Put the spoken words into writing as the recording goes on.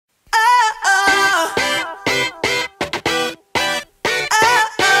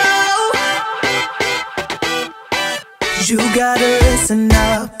you gotta listen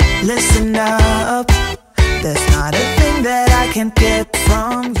up, listen up. There's not a thing that I can't get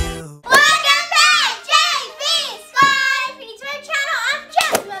from you. Welcome back, jbsquad! If you're new to our channel, I'm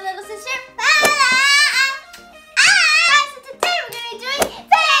Jasmine, my little sister, Bella. Guys, so today we're going to be doing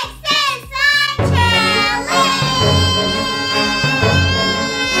Fix This Slime Challenge!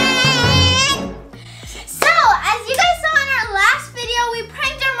 So, as you guys saw in our last video, we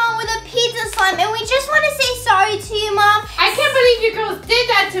pranked our mom with a pizza slime, and we just want to say sorry to you, Mom. I can't believe you girls did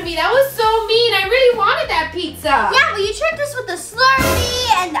that to me. That was so mean. I really wanted that pizza. Yeah, but you tricked us with the Slurpee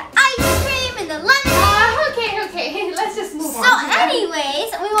and the ice cream and the lemonade. Okay. Let's just move on. So anyways,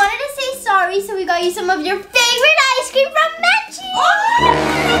 we wanted to say sorry, so we got you some of your favorite ice cream from Menchie. Oh,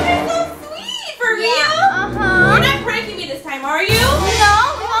 that's so sweet. For real? Uh-huh. You're not pranking me this time, are you? No,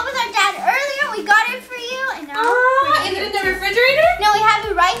 we went with our dad earlier. We got it for you, and now is it in the refrigerator? No, we have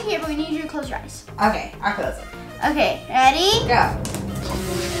it right here, but we need you to close your eyes. Okay, I'll close it. Okay, ready? Go.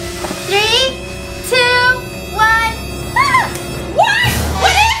 3, 2, 1. What?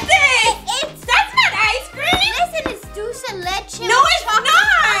 What is this? That's not ice cream. Listen, it's dulce de leche. No, it's not.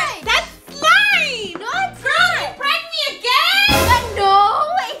 That's slime. No, it's Girl, you not. pranked me again. No,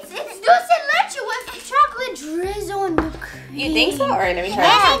 it's dulce de leche with chocolate drizzle and whipped cream. You think so? All right, let me try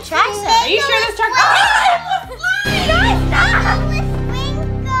Yeah, this. try some. Are you sure this chocolate? Oh, it's slime.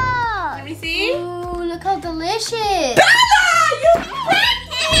 Let me see. Ooh, look how delicious. Bella, you pranked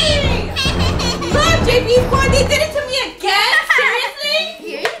me. Look, jbsquad, they did it to me again. Seriously?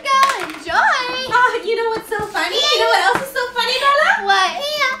 Here you go, enjoy. You know what's so funny? You know what else is so funny, Bella? What?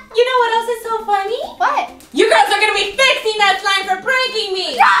 You know what else is so funny? What? You girls are gonna be fixing that slime for pranking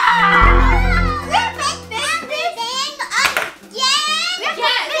me.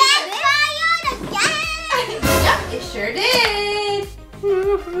 Yep, it sure did.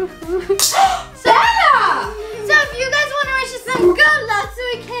 Bella! So if you guys want to wish us some good luck so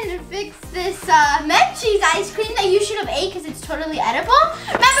we can fix this Menchie's ice cream that you should have ate because it's totally edible,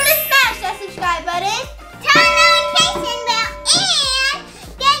 remember to smash that subscribe button, turn on the notification bell, and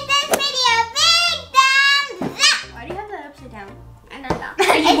give this video a big thumbs up. Why do you have that upside down? I don't know.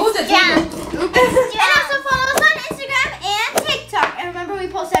 You moved the table. And also follow us on Instagram and TikTok. And remember, we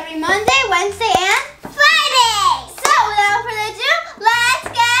post every Monday, Wednesday, and Friday. So without further ado, let's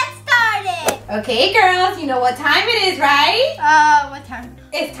get started. Okay, girls, you know what time it is, right? What time?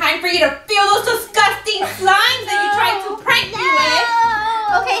 It's time for you to feel those disgusting slimes that you tried to prank me with.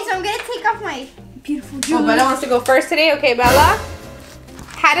 Okay, so I'm gonna take off my beautiful jewelry. Oh, Bella wants to go first today. Okay, Bella.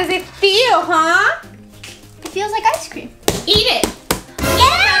 How does it feel, huh? It feels like ice cream. Eat it.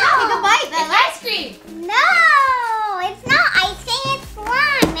 Take a bite, It's Bella. ice cream. No, it's not icing, it's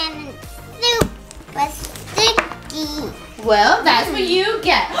slime and soup was sticky. Well, that's what you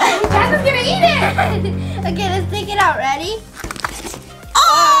get. Jasmine's gonna eat it. Okay, let's take it out. Ready?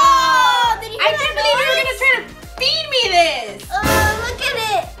 Oh! Did you I hear can't that believe you were noise? gonna try to feed me this. Look at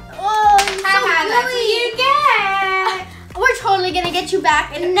it. Oh, it's so Haha, that's what gooey. you get. We're totally gonna get you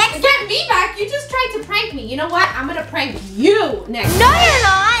back. And next Get me back. You just tried to prank me. You know what? I'm gonna prank you next. No, you're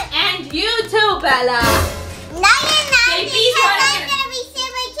not. And you too, Bella. No, you're not, JB's because one. I'm gonna be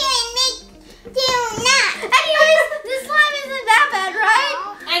super cute and make you not. Anyways, this slime isn't that bad, right?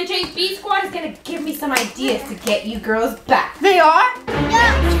 And jbsquad is gonna give me some ideas to get you girls back. They are?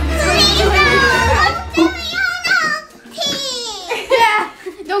 Yeah.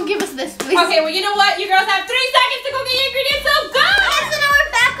 Don't give us this, please. Okay, well, you know what? You girls have 3 seconds to go get your ingredients, so go! So now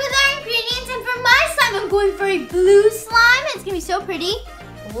we're back with our ingredients, and for my slime, I'm going for a blue slime. It's gonna be so pretty.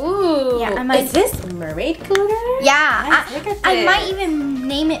 Ooh. Yeah, I might- Is this mermaid glitter? Yeah, Nice, look at I this. might even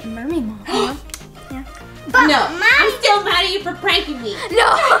name it Mermaid Mom. Yeah. But No, Mommy, I'm still mad at you for pranking me. No.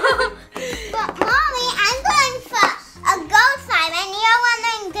 but Mommy, I'm going for a gold slime, and you're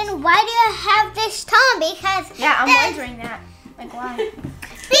wondering, then why do you have this tone? Because Yeah, I'm there's- wondering that. Like, why?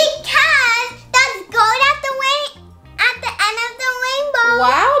 Because there's gold at the end of the rainbow.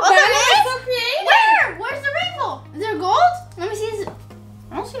 Wow, Oh, Bella, there is? that's so creative. Where? Where's the rainbow? Is there gold? Let me see.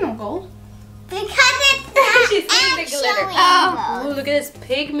 I don't see no gold. Because it's not She's seeing the actual glitter. rainbow. Ooh, look at this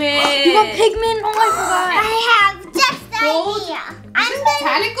pigment. You got pigment? Oh, I forgot. I have just the Gold? idea. Is I'm this gonna.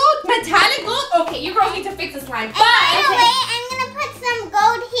 metallic gold? Metallic gold? Okay, you girls need to fix the slime. And by the But, way, I'm gonna put some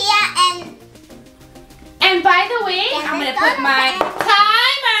gold here and by the way, Yeah, I'm gonna let's put go my to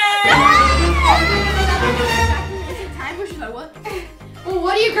timer. Is it time or should I what? Well,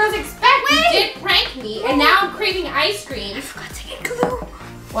 what do you girls expect? You did prank me, and now I'm craving ice cream. I forgot to get glue.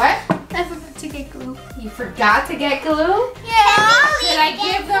 What? I forgot to get glue. You forgot to get glue? Yeah. Did I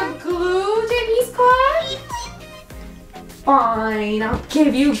give them glue, jbsquad? Fine, I'll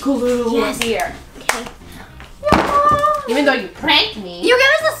give you glue. Yes. Here. Okay. Even though you pranked me. You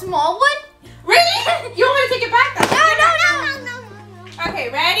gave us a small one? Really? You want me to take it back? No. Okay,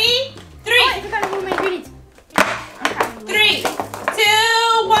 ready? 3. Oh, I forgot to move my ingredients. 3, 2, 1,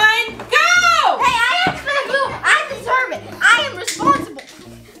 go! Hey, I asked for the glue. I deserve it. I am responsible.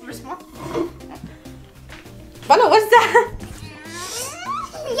 Bella, what's that?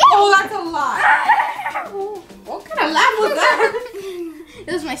 Oh, that's a lot. What kind of laugh was that?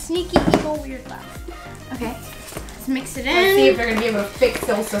 It was my sneaky, evil, weird laugh. Okay, let's mix it in. Let's see if they're going to be able to fix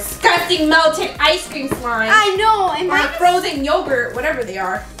those disgusting melted ice cream slime. I know. And or frozen yogurt, whatever they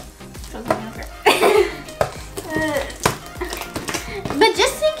are. Frozen yogurt. But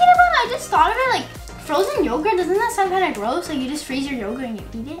just thinking about it, I just thought of it like frozen yogurt. Doesn't that sound kind of gross? Like you just freeze your yogurt and you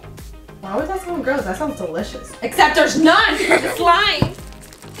eat it? Why would that sound gross? That sounds delicious. Except there's none. It's slime.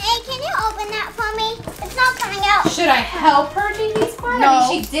 Hey, can you open that for me? It's not coming out. Should I help her, jbsquad? No. I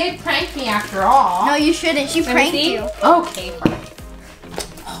mean, she did prank me after all. No, you shouldn't. She Let me pranked see. you. Okay, fine.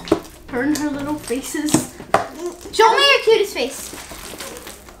 Her and her little faces. Show me your cutest face.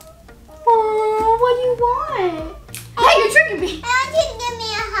 Oh, what do you want? Hey, you're tricking me. I want you to give me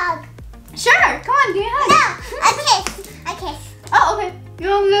a hug. Sure, come on, give me a hug. No, a kiss. A kiss. Oh, okay. You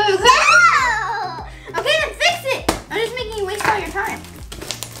want me to No! Okay, then fix it. I'm just making you waste all your time.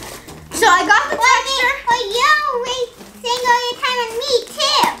 So I got the texture. But you're wasting all your time on me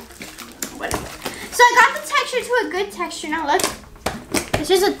too. Whatever. So I got the texture to a good texture. Now look. It's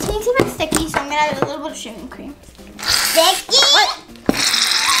just a teensy bit sticky, so I'm gonna add a little bit of shaving cream. Sticky? What?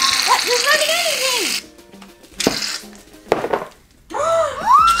 There's not anything.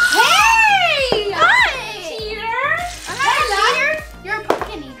 Hey! Hi! Cheater. I'm not a cheater. You're a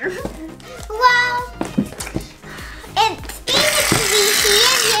pumpkin eater. Well, it seems to be she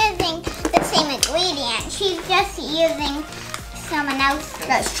is using the same ingredient. She's just using someone else's.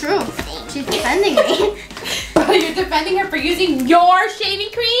 That's true. She's defending me. You're defending her for using your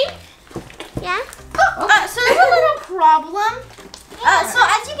shaving cream? Yeah? So there's a little problem. So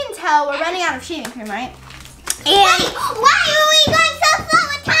as you can tell, we're running out of shaving cream, right? And Wait, why are we going so slow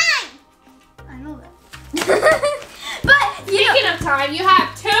with time? I know that. But you know, Speaking of time, you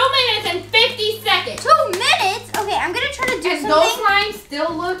have 2 minutes and 50 seconds. 2 minutes. Okay, I'm gonna try to do And those something. slimes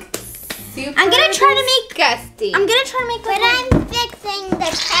still look super I'm gonna try to make. disgusting. I'm gonna try to make. But I'm fixing the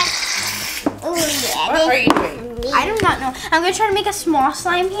test. Oh yeah. What are you doing? I do not know. I'm gonna try to make a small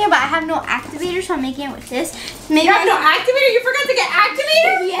slime here, but I have no activator, so I'm making it with this. Maybe You have no activator? You forgot to get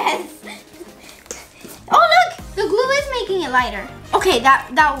activator? Yes. Oh look, the glue is making it lighter. Okay,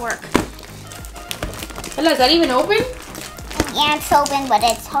 that'll work. Bella, is that even open? Yeah, it's open, but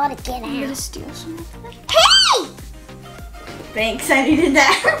it's hard to get I'm gonna out. steal some. Hey! Thanks, I needed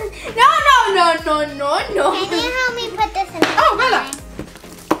that. No. Can you help me put this in the Oh, Bella.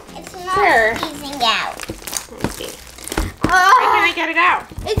 It's not Sure. squeezing out. Let's see. Why can't I get it out?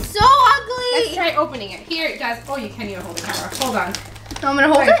 It's so ugly. Let's try opening it. Here, guys. Oh, you can't even hold the camera. Hold on. I'm gonna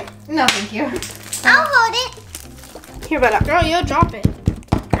hold it. No, thank you. I'll hold it. Here, Bella. Girl, you'll drop it.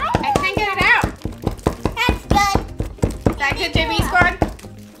 I can't get it out. That's good. Back to jbsquad.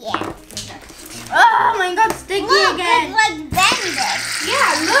 Yeah. Oh my god, sticky Look, again. it's like bended. Yeah,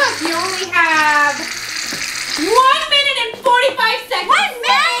 look. You only have 1 minute and 45 seconds. 1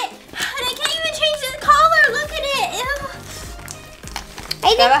 minute. And I can't even change the color. Look at it.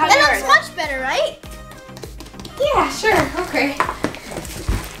 Ew. Bella, how's That yours? looks much better, right? Yeah, sure. Okay.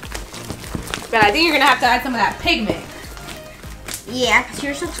 But I think you're gonna have to add some of that pigment. Yeah, because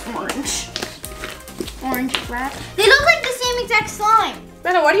yours looks orange. Orange black. They look like the same exact slime.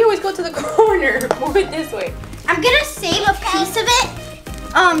 Bella, why do you always go to the corner? Move it this way. I'm gonna save a piece of it.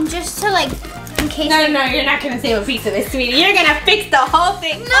 Just to like, in case. No, you're not gonna save a piece of it, sweetie. You're gonna fix the whole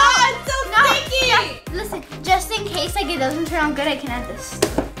thing. No, Oh, it's so sticky. Listen, just in case like it doesn't turn out good, I can add this.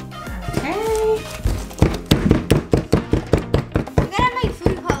 Okay. I'm gonna make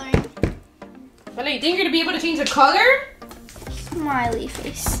food coloring. Bella, you think you're gonna be able to change the color? Smiley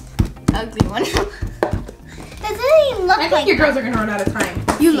face. Ugly one. Does it even look I think like your girls are gonna run out of time.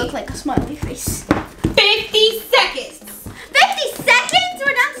 You look like a smiley face. 50 seconds. 50 seconds?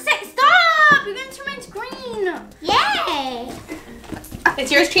 We're down to seconds. Stop! You're gonna turn mine green. Yay!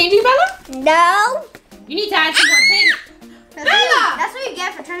 Is yours changing, Bella? No. You need to add some more pigment. Bella! That's what you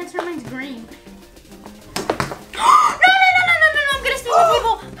get for trying to turn mine green. No, I'm gonna stain the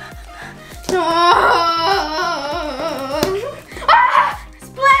table. No. Ah!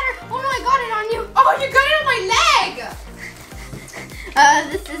 Splatter! Oh no, I got it on you. Oh, you got it on my leg!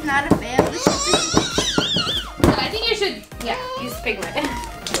 This is not a fail. Bella, I think you should, use pigment.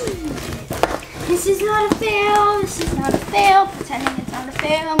 This is not a fail. This is not a fail. Pretending it's not a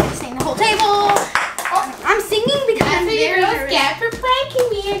fail. I'm gonna sing the whole table. Oh, I'm singing because That's what you girls get for pranking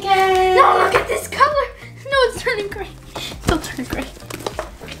me again. No, look at this color. No, it's turning gray. Still turning gray.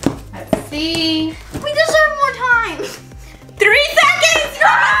 Let's see. We deserve more time. 3 seconds. No.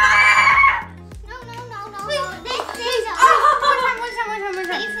 Please. This Please. is More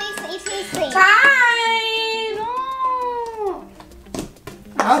time. Please. Time.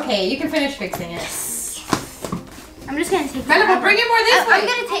 No. Okay, you can finish fixing it. I'm just gonna take Bella, bring it more this way. I'm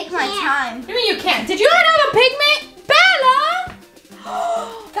gonna take my time. What do you mean you can't? Did you run out of pigment? Bella!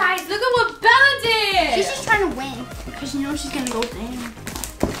 Guys, look at what Bella did. She's just trying to win because you know she's gonna go down.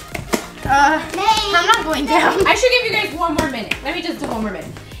 I'm not going down. I should give you guys 1 more minute. Let me just do 1 more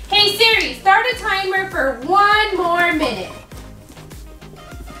minute. Hey Siri, start a timer for 1 more minute.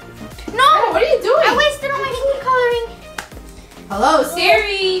 No! Bella, what are you doing? I wasted all my food coloring. Hello,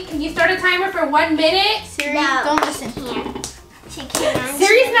 Siri. Can you start a timer for 1 minute? Siri, No. don't listen. She can't.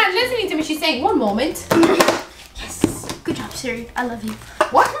 Siri's not listening to me. She's saying 1 moment. Yes. Good job, Siri. I love you.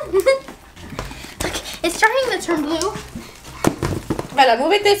 What? Look, it's starting to turn blue. Bella,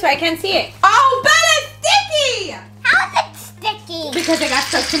 move it this way. I can't see it. Oh, Bella, it's sticky! How is it sticky? Because it got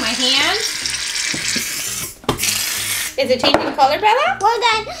stuck to my hand. Is it changing color, Bella? Well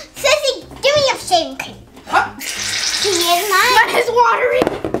done. Sissy, give me your shaving cream. Oh. Here's mine. That is watery.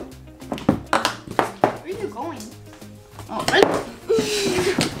 Where are you going? Oh,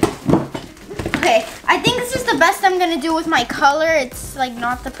 okay, I think this is the best I'm gonna do with my color. It's like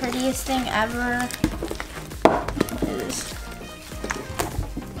not the prettiest thing ever.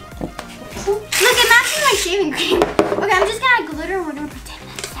 Look, it matches my shaving cream. Okay, I'm just gonna add glitter and we're gonna pretend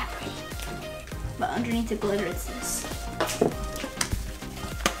that it's that pretty. But underneath the glitter, it's this.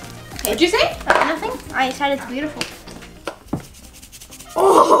 Okay. What'd you say? Nothing. I said it's beautiful.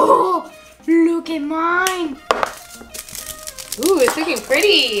 Oh, look at mine. Ooh, it's looking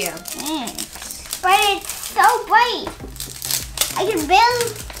pretty. Thanks. But it's so bright. I can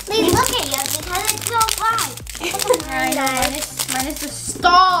barely look at you because it's so bright. I know, mine is the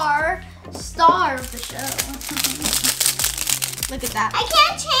star of the show. Look at that. I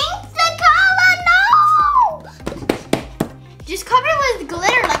can't change the color, no! Just cover it with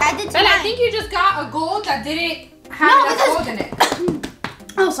glitter like I did tonight. Bella, I think you just got a gold that didn't have enough gold in it.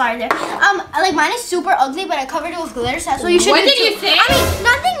 Oh, sorry there. Like mine is super ugly, but I covered it with glitter, so that's what you should What do did you too. say? I mean,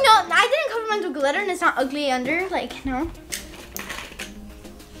 nothing. No, I didn't cover mine with glitter, and it's not ugly under. Like, no.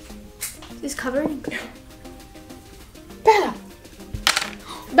 Just cover it. Bella.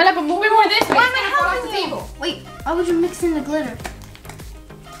 Bella, but move it more this way. Why am It's I gonna fall off helping the you? table. Wait, why would you mix in the glitter?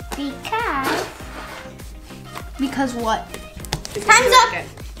 Because what? Time's up.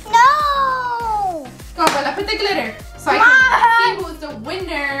 No! Go, Bella, put the glitter. So I can see who's the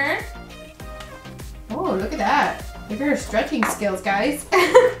winner. Oh, look at that. Look at her stretching skills, guys.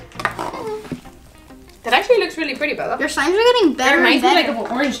 That actually looks really pretty, Bella. Your slimes are getting It better and reminds me better. like of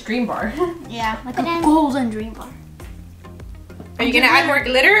an orange dream bar. Yeah, like But a then- golden dream bar. Are you gonna add more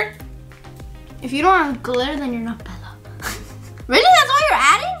glitter? If you don't have glitter, then you're not Bella. Really? That's all you're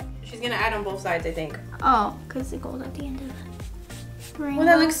adding? She's gonna add on both sides, I think. Oh, because the gold at the end of the rainbow. Oh,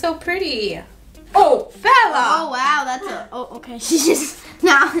 that looks so pretty. Oh, Bella! Oh wow, that's a. Oh, okay. She's just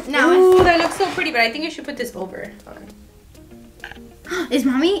now. Ooh, that looks so pretty, but I think I should put this over. Okay. Is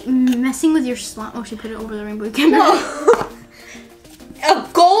mommy messing with your slime? Oh, she put it over the rainbow again. No. A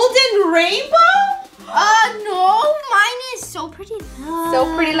golden rainbow? No, mine is so pretty.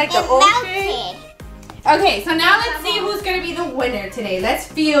 So pretty, like the It ocean. melted. Okay, so now let's see who's gonna be the winner today. Let's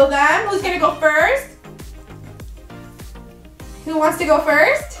feel them. Who's gonna go first? Who wants to go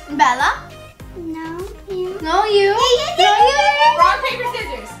first? Bella. No, you. No, you. Rock, paper,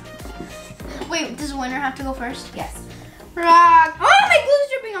 scissors. Wait, does the winner have to go first? Yes. Rock. Oh, my glue's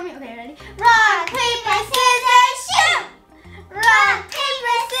dripping on me. Okay, ready? Rock, paper, scissors, shoot. Rock,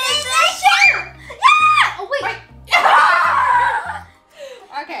 paper, scissors, shoot. Yeah. Oh wait.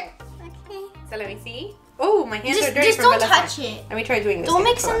 Okay. Okay. So let me see. Oh, my hands are dirty Just from don't Bella's touch hand. it. Let me try doing this. Don't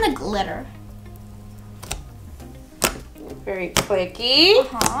again. mix Hold in on. the glitter. Very clicky.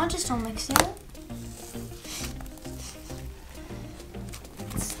 Just don't mix it.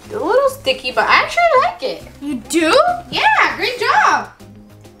 It's a little sticky, but I actually like it. You do? Yeah, great job.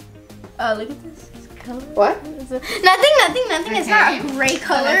 Look at this color. What? Nothing. It's not a Okay. gray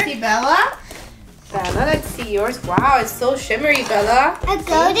color. Let's see, Bella. Bella, let's see yours. Wow, it's so shimmery, Bella. A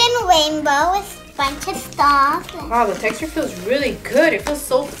golden rainbow with a bunch of stars. Wow, the texture feels really good. It feels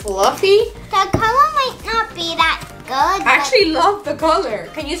so fluffy. The color might not be that good. I actually love the color.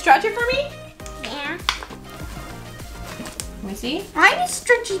 Can you stretch it for me? But yeah. Let me see. Mine is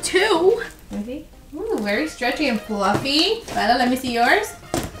stretchy too. Let me see. Ooh, very stretchy and fluffy. Bella, let me see yours.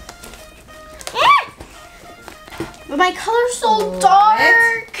 But my color's so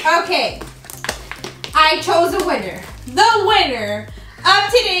dark. Okay. I chose a winner. The winner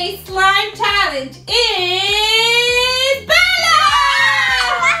of today's slime challenge is Bella!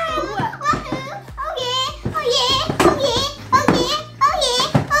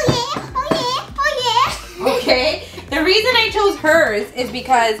 Okay, the reason I chose hers is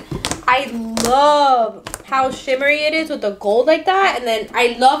because I love how shimmery it is with the gold like that, and then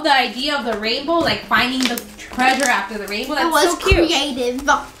I love the idea of the rainbow, like finding the treasure after the rainbow. That's so cute. Creative.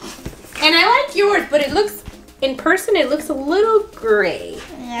 And I like yours, but it looks, in person, it looks a little gray.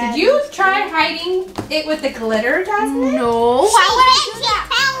 Yeah. Did you try hiding it with the glitter, Jasmine? No. Why would I do that?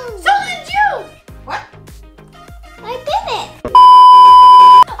 So did you. What? I did it.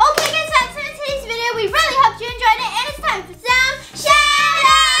 Okay, guys, that's it in today's video. We really hope you enjoyed it, and it's time for some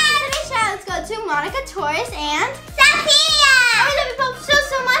shout-outs. Today's shout-outs go to Monica Torres and Sophia. we love you both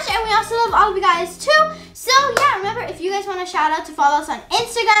so much, and we also love all of you guys too. So yeah, remember, if you guys want a shout out, to follow us on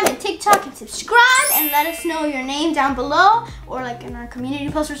Instagram and TikTok and subscribe and let us know your name down below or like in our community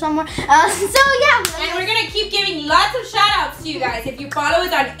post or somewhere. So yeah. And we're gonna keep giving lots of shout outs to you guys. If you follow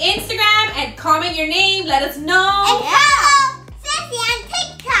us on Instagram and comment your name, let us know. And follow Sassy on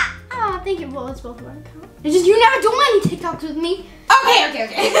TikTok. Oh, thank you. Well, it's both of our accounts. It's just you never do any TikToks with me. Okay.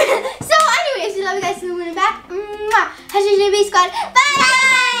 So anyways, we love you guys. So we're back. #JBSquad. Bye.